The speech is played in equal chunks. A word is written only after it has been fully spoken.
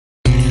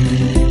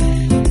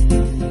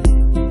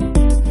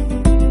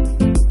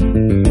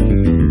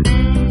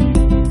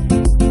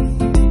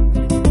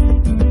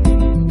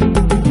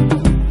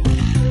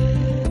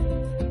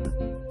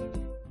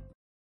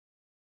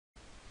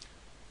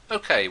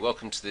Okay,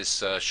 welcome to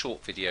this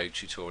short video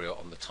tutorial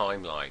on the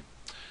timeline.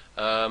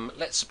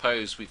 Let's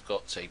suppose we've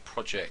got a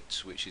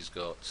project which has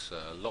got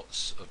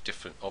lots of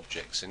different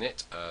objects in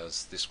it,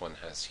 as this one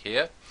has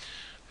here,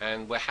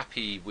 and we're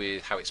happy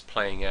with how it's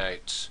playing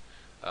out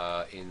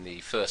in the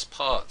first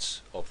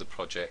part of the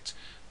project,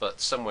 but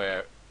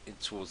somewhere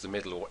towards the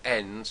middle or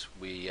end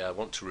we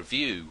want to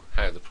review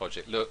how the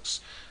project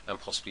looks and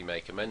possibly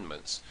make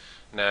amendments.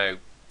 Now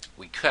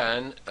we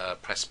can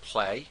press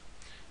play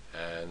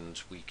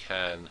and we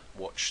can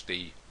watch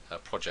the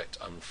project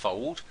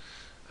unfold,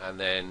 and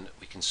then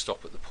we can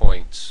stop at the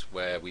point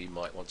where we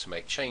might want to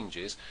make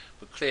changes,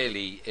 but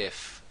clearly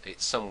if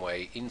it's some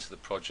way into the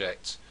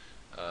project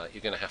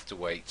you're going to have to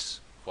wait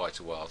quite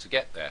a while to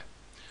get there.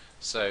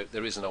 So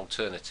there is an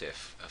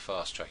alternative, a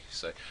fast track.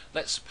 So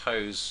let's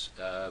suppose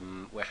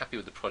we're happy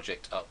with the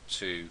project up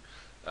to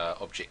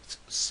object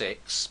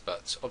 6,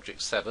 but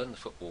object 7, the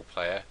football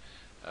player,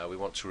 we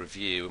want to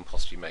review and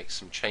possibly make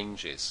some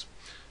changes.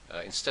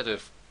 Instead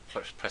of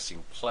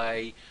pressing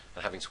play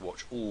and having to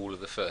watch all of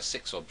the first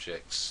 6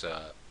 objects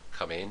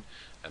come in,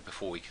 and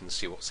before we can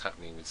see what's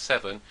happening with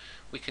 7,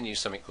 we can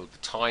use something called the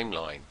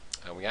timeline,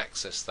 and we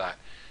access that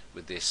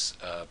with this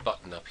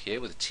button up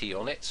here with a T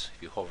on it.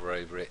 If you hover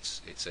over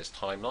it, it says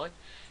timeline.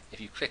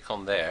 If you click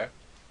on there,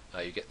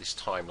 you get this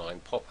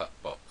timeline pop-up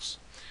box,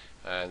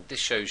 and this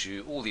shows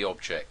you all the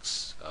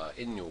objects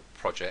in your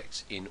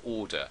project in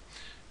order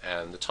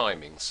and the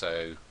timing.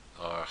 So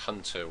our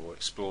hunter or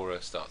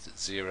explorer starts at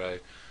 0,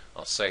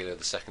 our sailor,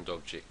 the second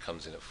object,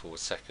 comes in at 4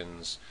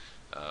 seconds,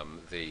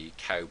 the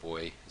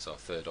cowboy is our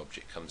third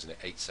object, comes in at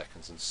 8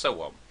 seconds, and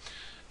so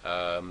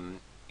on.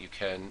 You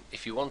can,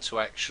 if you want to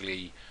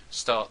actually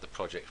start the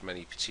project from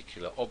any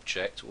particular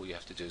object, all you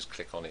have to do is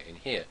click on it in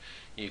here.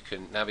 You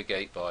can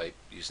navigate by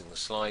using the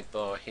slide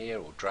bar here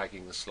or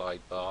dragging the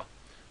slide bar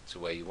to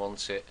where you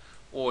want it,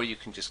 or you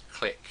can just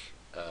click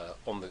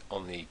on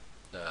the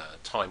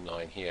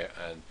timeline here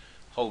and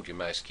hold your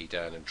mouse key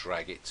down and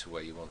drag it to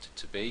where you want it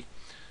to be.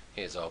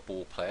 Here's our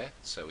ball player,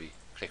 so we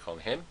click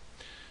on him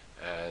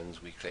and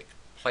we click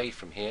play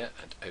from here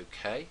and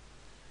OK,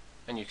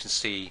 and you can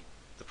see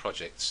the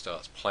project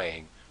starts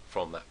playing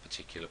from that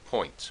particular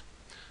point.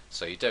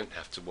 So you don't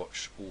have to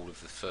watch all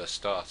of the first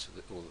start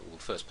or the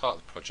first part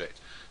of the project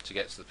to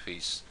get to the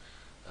piece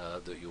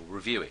that you're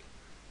reviewing.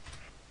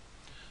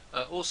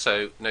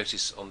 Also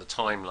notice on the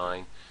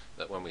timeline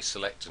that when we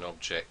select an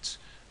object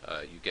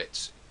you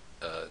get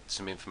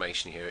some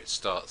information here. It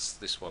starts,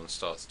 this one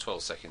starts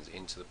 12 seconds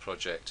into the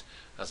project,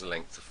 has a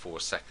length of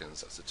 4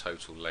 seconds, that's the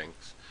total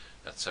length,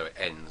 and so it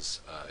ends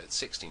at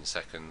 16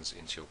 seconds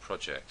into your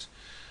project.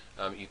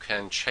 You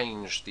can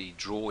change the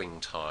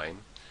drawing time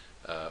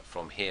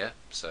from here,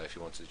 so if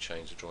you wanted to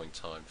change the drawing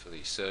time for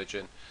the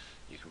surgeon,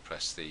 you can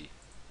press the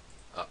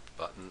up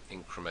button,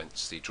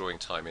 increments the drawing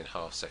time in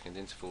half-second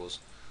intervals,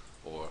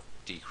 or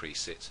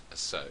decrease it as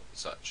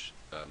such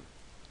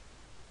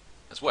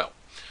as well.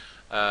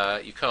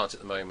 You can't at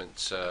the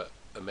moment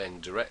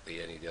amend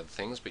directly any of the other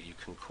things, but you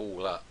can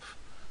call up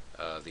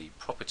the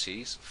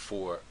properties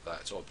for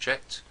that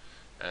object,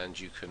 and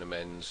you can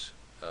amend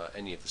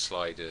any of the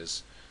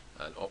sliders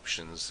and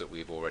options that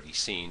we've already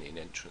seen in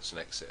entrance and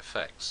exit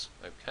effects.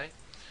 Okay,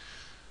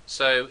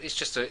 so it's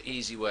just an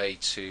easy way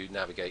to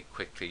navigate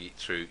quickly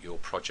through your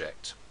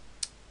project.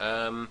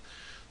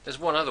 There's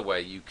one other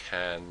way you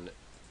can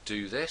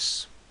do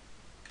this.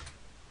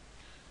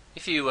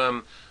 If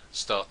you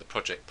start the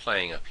project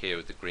playing up here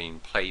with the green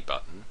play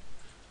button,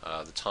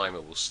 the timer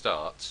will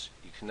start.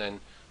 You can then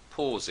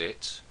pause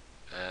it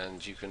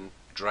and you can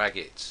drag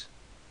it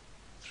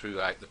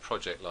throughout the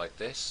project like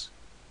this.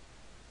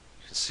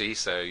 You can see,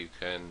 so you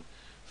can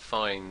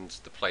find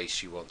the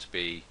place you want to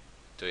be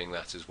doing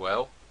that as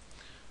well,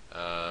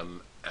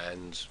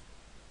 and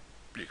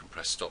you can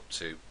press stop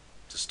to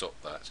stop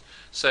that.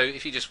 So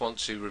if you just want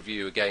to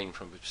review again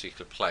from a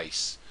particular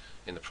place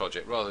in the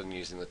project, rather than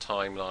using the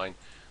timeline,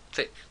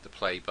 click the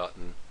play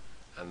button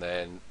and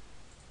then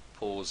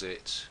pause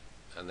it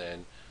and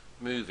then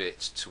move it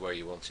to where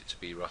you want it to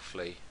be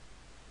roughly,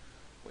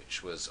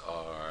 which was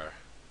our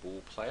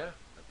ball player,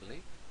 I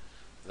believe,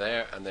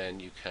 there, and then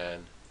you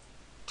can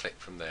click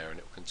from there and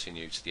it will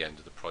continue to the end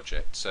of the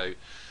project. So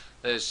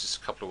there's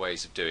just a couple of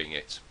ways of doing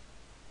it.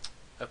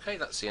 Okay,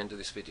 that's the end of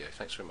this video.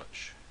 Thanks very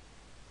much.